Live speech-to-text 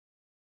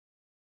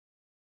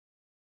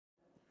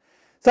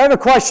So I have a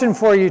question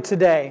for you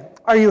today.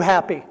 Are you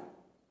happy?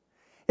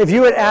 If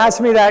you had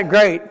asked me that,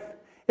 great.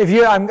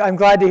 I'm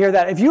glad to hear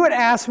that. If you had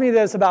asked me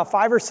this about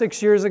 5 or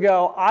 6 years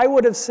ago, I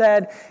would have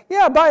said,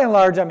 yeah, by and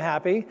large, I'm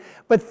happy.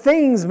 But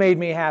things made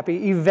me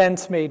happy.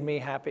 Events made me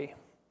happy.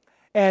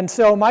 And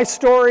so my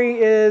story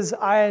is,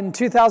 in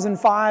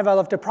 2005, I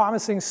left a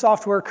promising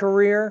software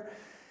career,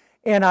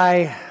 and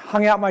I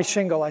hung out my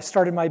shingle. I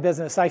started my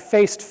business. I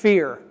faced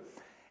fear.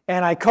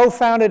 And I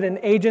co-founded an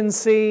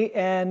agency,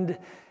 and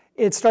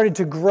it started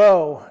to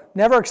grow.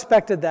 Never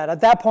expected that. At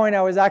that point,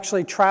 I was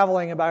actually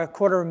traveling about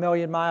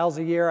 250,000 miles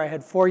a year. I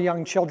had 4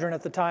 young children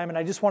at the time, and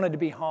I just wanted to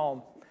be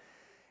home.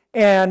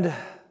 And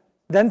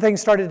then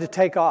things started to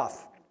take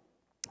off.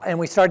 And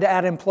we started to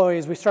add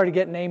employees. We started to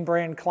get name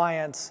brand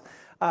clients.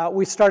 I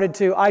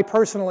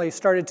personally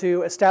started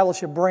to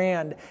establish a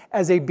brand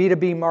as a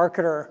B2B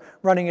marketer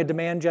running a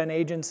demand gen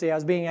agency. I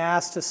was being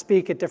asked to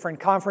speak at different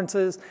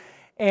conferences,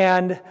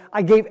 and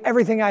I gave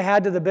everything I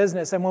had to the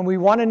business. And when we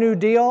won a new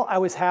deal, I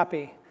was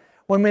happy.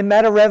 When we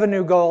met a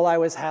revenue goal, I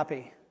was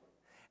happy.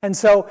 And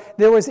so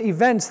there was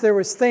events, there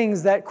was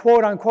things that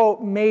quote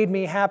unquote made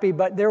me happy,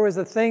 but there was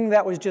a thing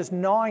that was just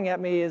gnawing at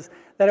me, is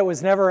that it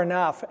was never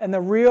enough. And the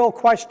real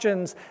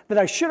questions that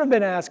I should have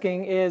been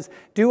asking is,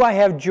 do I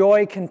have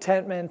joy,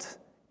 contentment,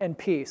 and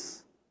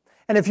peace?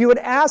 And if you had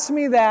asked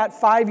me that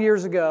 5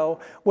 years ago,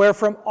 where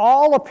from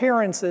all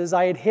appearances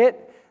I had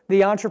hit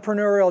the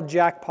entrepreneurial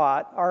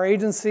jackpot, our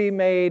agency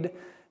made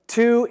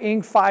 2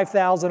 Inc.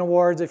 5000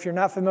 awards. If you're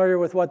not familiar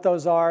with what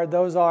those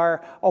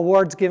are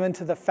awards given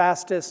to the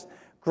fastest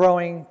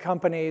growing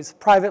companies,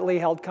 privately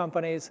held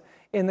companies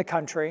in the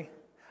country.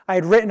 I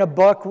had written a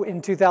book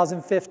in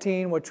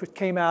 2015, which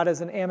came out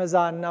as an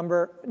Amazon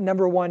number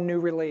 1 new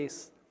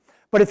release.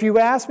 But if you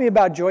asked me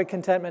about joy,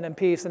 contentment, and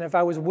peace, and if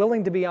I was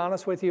willing to be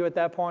honest with you at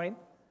that point,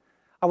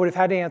 I would have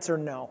had to answer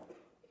no.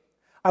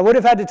 I would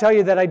have had to tell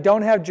you that I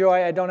don't have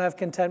joy, I don't have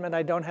contentment,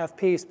 I don't have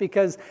peace,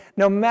 because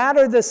no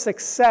matter the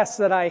success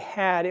that I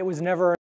had, it was never